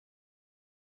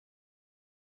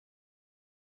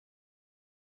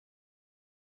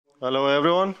Hello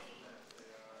everyone.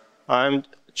 I'm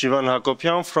Jivan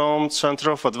Hakobyan from Center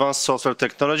of Advanced Software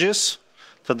Technologies.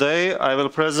 Today I will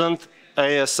present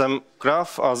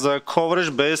ASMGraph as a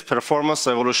coverage-based performance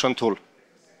evolution tool.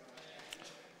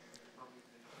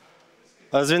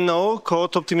 As we know,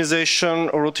 code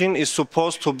optimization routine is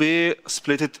supposed to be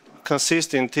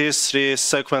consist in these three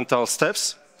sequential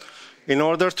steps. In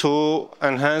order to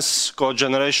enhance code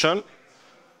generation,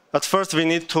 at first we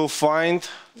need to find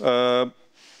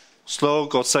slow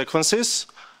code sequences,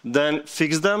 then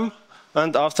fix them,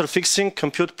 and after fixing,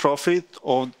 compute profit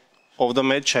of the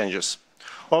made changes.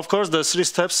 Of course, the three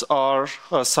steps are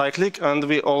cyclic, and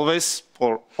we almost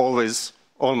always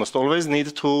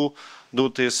need to do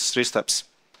these three steps.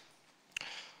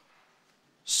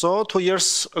 So 2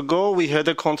 years ago, we had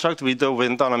a contract with the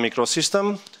Vendana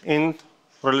microsystem. In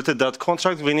related to that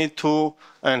contract, we need to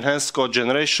enhance code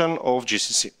generation of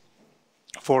GCC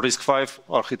for RISC-V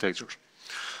architecture.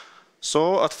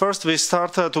 So at first, we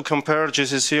started to compare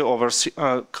GCC over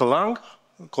Clang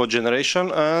code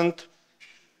generation, and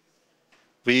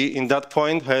we, in that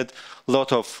point, had a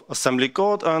lot of assembly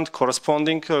code and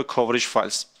corresponding coverage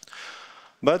files.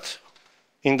 But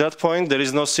in that point, there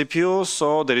is no CPU,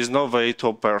 so there is no way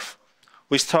to perf.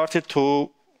 We started to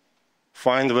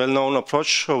find a well-known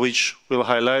approach which will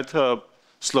highlight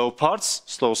slow parts,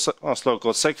 slow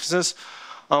code sequences.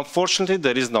 Unfortunately,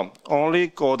 there is none. Only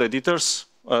code editors,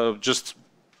 just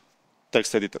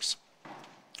text editors.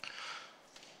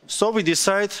 So we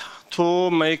decide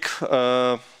to make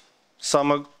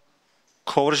some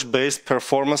coverage-based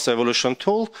performance evolution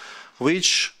tool,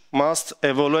 which must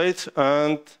evaluate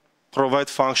and provide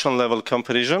function-level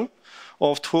comparison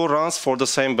of two runs for the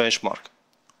same benchmark.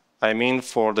 I mean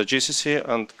for the GCC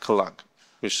and Clang,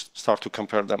 which start to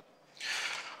compare them.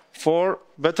 For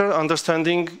better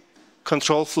understanding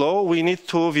control flow, we need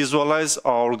to visualize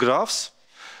our graphs.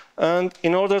 And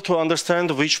in order to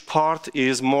understand which part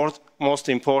is most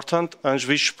important and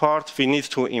which part we need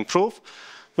to improve,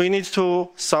 we need to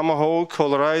somehow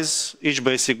colorize each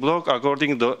basic block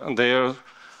according to their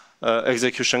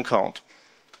execution count.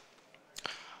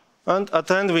 And at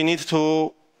the end, we need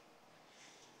to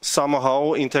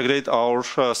somehow integrate our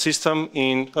system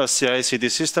in a CI/CD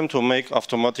system to make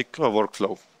automatic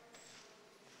workflow.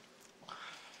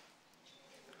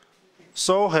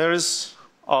 So here is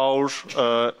our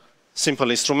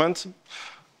simple instrument.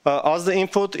 As the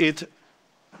input, it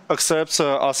accepts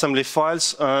assembly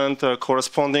files and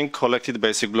corresponding collected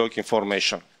basic block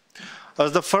information.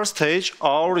 As the first stage,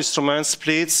 our instrument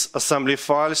splits assembly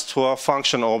files to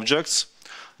function objects,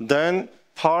 then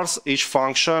parse each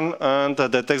function and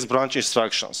detects branch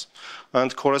instructions.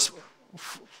 And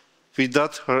with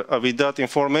that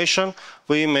information,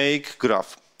 we make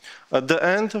graph. At the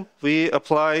end, we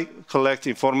collect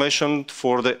information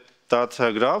for that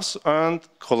graphs and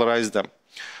colorize them.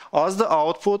 As the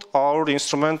output, our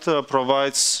instrument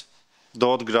provides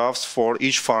dot graphs for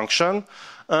each function.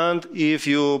 And if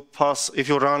you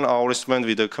run our instrument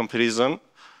with a comparison,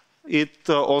 it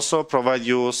also provides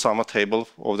you some table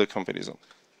of the comparison.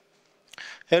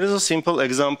 Here is a simple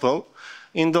example.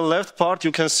 In the left part,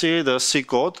 you can see the C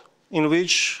code, in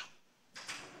which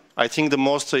I think the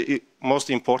most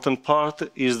important part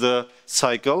is the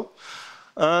cycle.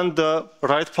 And the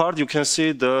right part, you can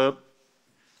see the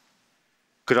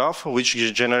graph which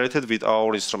is generated with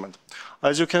our instrument.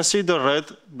 As you can see, the red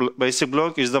basic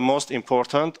block is the most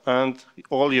important, and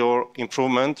all your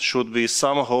improvement should be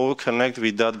somehow connected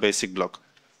with that basic block.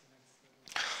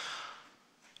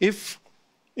 If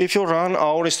you run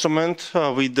our instrument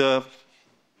with the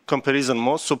comparison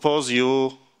mode, suppose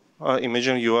you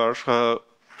imagine you are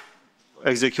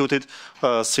executed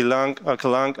Clang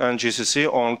and GCC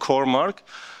on core mark,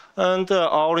 and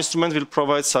our instrument will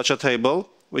provide such a table,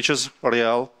 which is a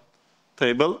real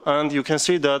table, and you can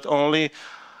see that only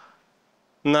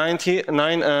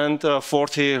 99 and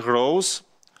 40 rows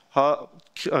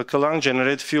Clang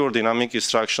generate fewer dynamic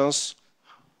instructions.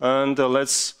 And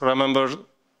let's remember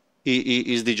EE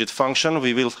is digit function.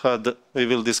 We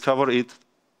will discover it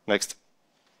next.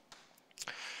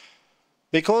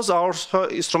 Because our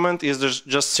instrument is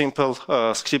just simple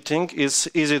scripting,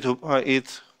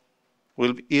 it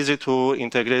will be easy to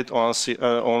integrate on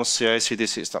CI/CD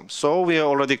system. So we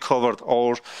already covered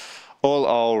all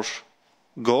our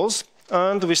goals,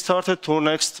 and we started to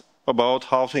next about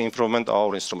how to implement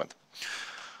our instrument.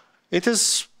 It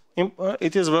is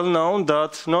well known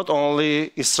that not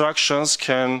only instructions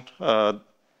can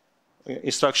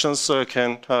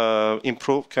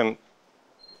improve.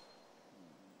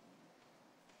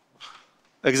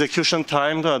 Execution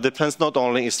time depends not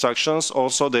only instructions,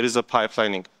 also there is a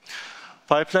pipelining.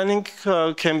 Pipelining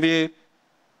can be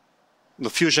the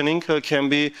fusioning can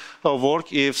be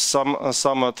work if some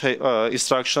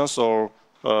instructions or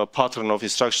pattern of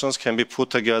instructions can be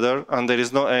put together and there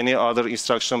is no any other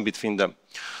instruction between them.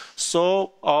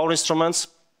 So our instrument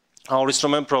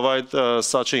provide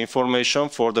such information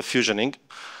for the fusioning.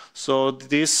 So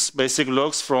these basic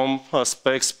logs from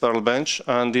specs Perl bench,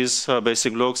 and these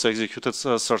basic logs executed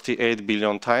 38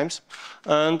 billion times.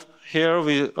 And here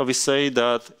we say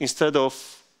that instead of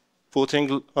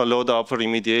putting a load upper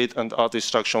immediate and add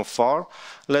instruction far,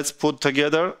 let's put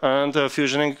together and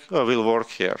fusioning will work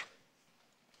here.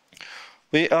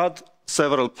 We add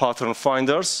several pattern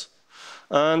finders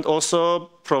and also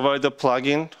provide a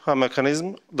plugin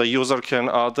mechanism. The user can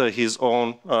add his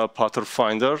own pattern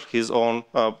finder, his own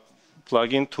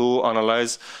plugin to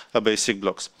analyze basic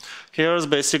blocks. Here's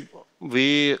basic.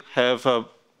 We have a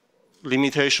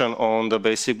limitation on the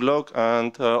basic block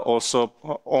and also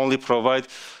only provide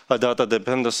a data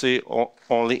dependency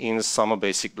only in some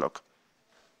basic block.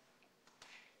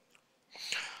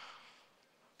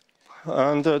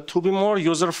 And to be more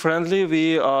user-friendly,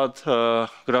 we add a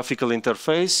graphical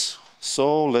interface.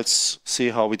 So let's see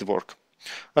how it works.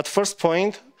 At first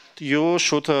point, you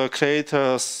should create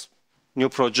a new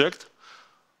project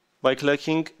by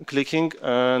clicking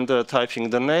and typing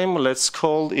the name. Let's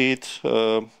call it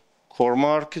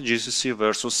Cormark GCC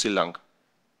versus Silang.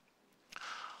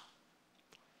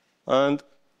 And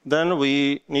then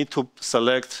we need to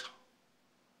select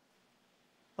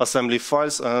assembly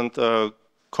files and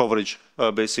coverage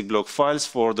basic block files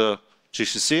for the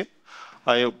GCC.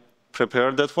 I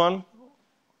prepared that one.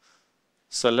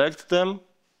 Select them.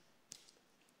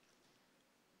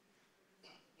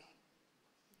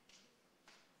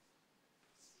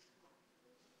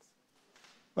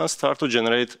 And start to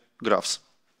generate graphs.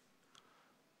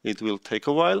 It will take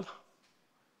a while.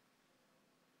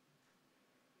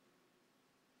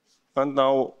 And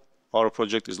now our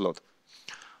project is loaded.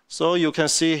 So you can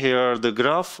see here the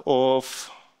graph of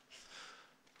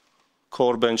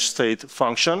core bench state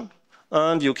function,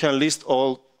 and you can list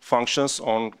all functions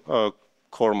on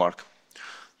Cormark.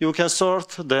 You can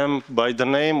sort them by the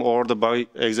name or by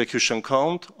execution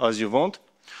count as you want.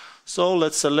 So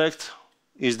let's select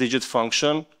isDigit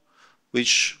function,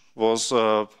 which was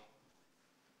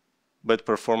bad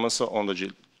performance on the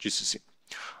GCC.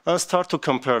 And start to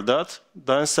compare that.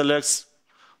 Then select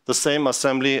the same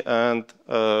assembly and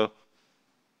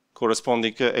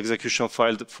corresponding execution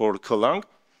file for Golang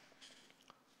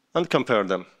and compare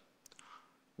them.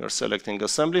 We are selecting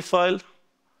assembly file,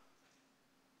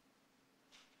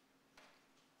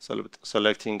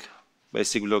 selecting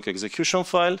basic block execution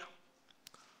file,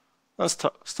 and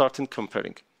starting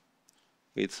comparing.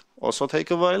 It also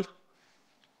takes a while,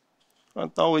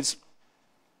 and now it's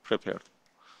prepared.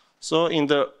 So in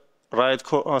the right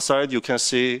side, you can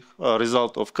see a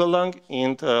result of Golang,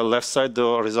 in the left side,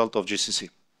 the result of GCC.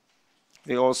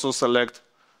 We also select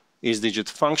isDigit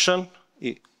function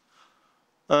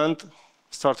and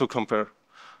start to compare.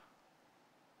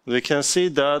 We can see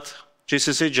that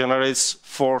GCC generates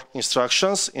 4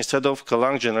 instructions instead of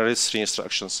Golang generates 3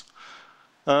 instructions.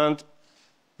 And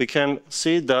we can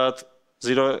see that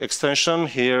 0 extension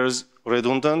here is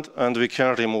redundant, and we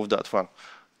can remove that one.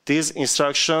 This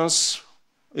instruction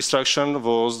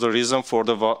was the reason for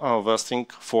the wasting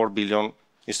 4 billion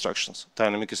instructions,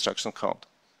 dynamic instruction count.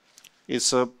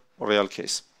 It's a real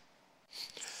case.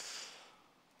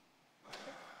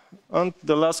 And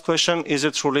the last question, is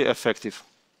it truly effective?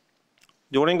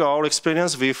 During our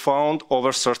experience, we found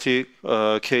over 30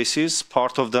 cases.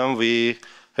 Part of them we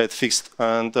had fixed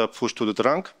and pushed to the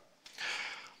trunk.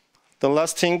 The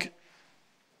last thing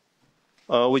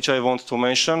which I want to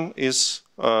mention is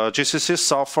GCC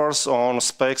suffers on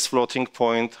specs floating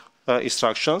point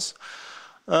instructions.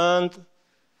 And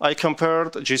I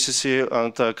compared GCC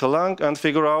and Golang and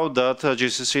figured out that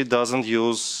GCC doesn't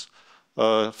use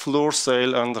floor,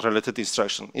 sail, and related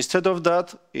instruction. Instead of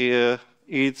that,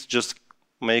 it just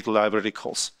make library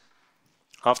calls.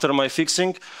 After my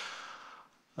fixing,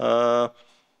 I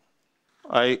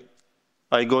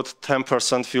got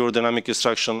 10% fewer dynamic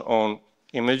instruction on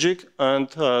imagic and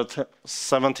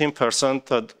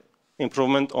 17%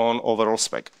 improvement on overall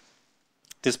spec.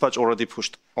 Dispatch already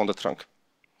pushed on the trunk.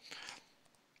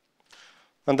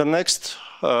 And the next,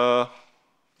 I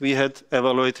had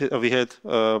evaluated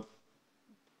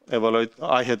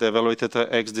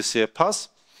XDCA pass,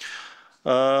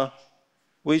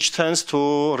 which tends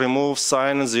to remove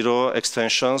sign 0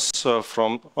 extensions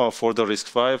for the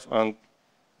RISC-V and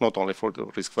not only for the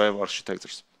RISC-V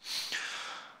architectures.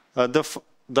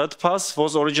 That pass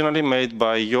was originally made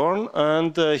by Jorn,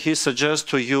 and he suggests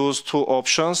to use 2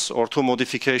 options or 2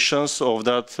 modifications of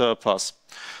that pass.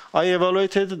 I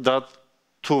evaluated that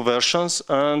two versions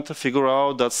and figure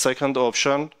out that second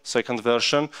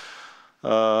version,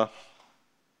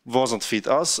 wasn't fit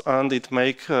us, and it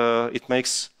makes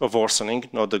a worsening,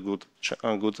 not a good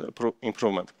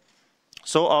improvement.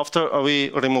 So after we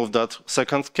removed that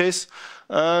second case,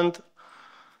 and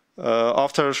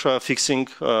after fixing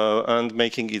and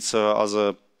making it as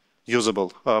a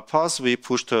usable path, we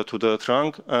pushed to the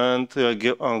trunk and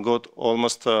got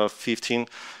almost 15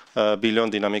 billion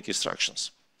dynamic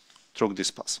instructions through this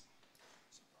path.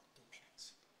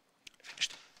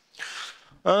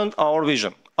 And our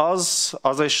vision. As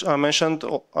I mentioned,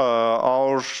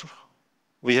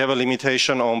 we have a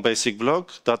limitation on basic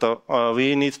block data.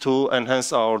 We need to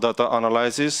enhance our data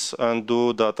analysis and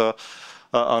do data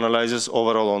analysis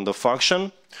overall on the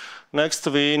function. Next,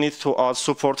 we need to add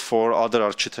support for other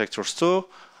architectures too,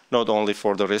 not only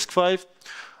for the RISC-V.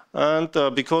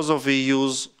 And because we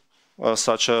use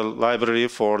such a library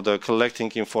for the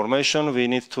collecting information, we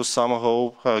need to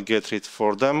somehow get rid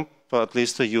for them, but at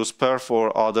least use PER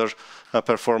for other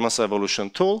performance evolution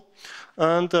tool.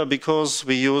 And because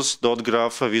we use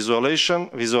 .graph visualization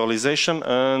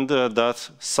and that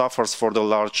suffers for the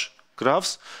large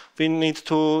graphs, we need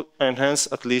to enhance,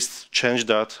 at least change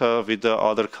that with the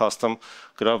other custom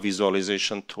graph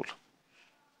visualization tool.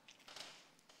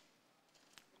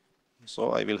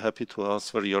 So I will be happy to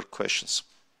answer your questions.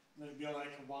 Maybe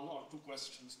like one or two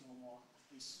questions, no more,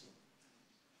 please.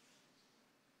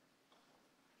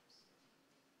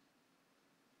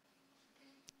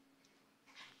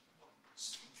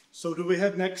 So do we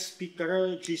have next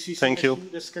speaker, GCC Thank you.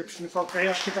 description for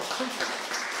architecture?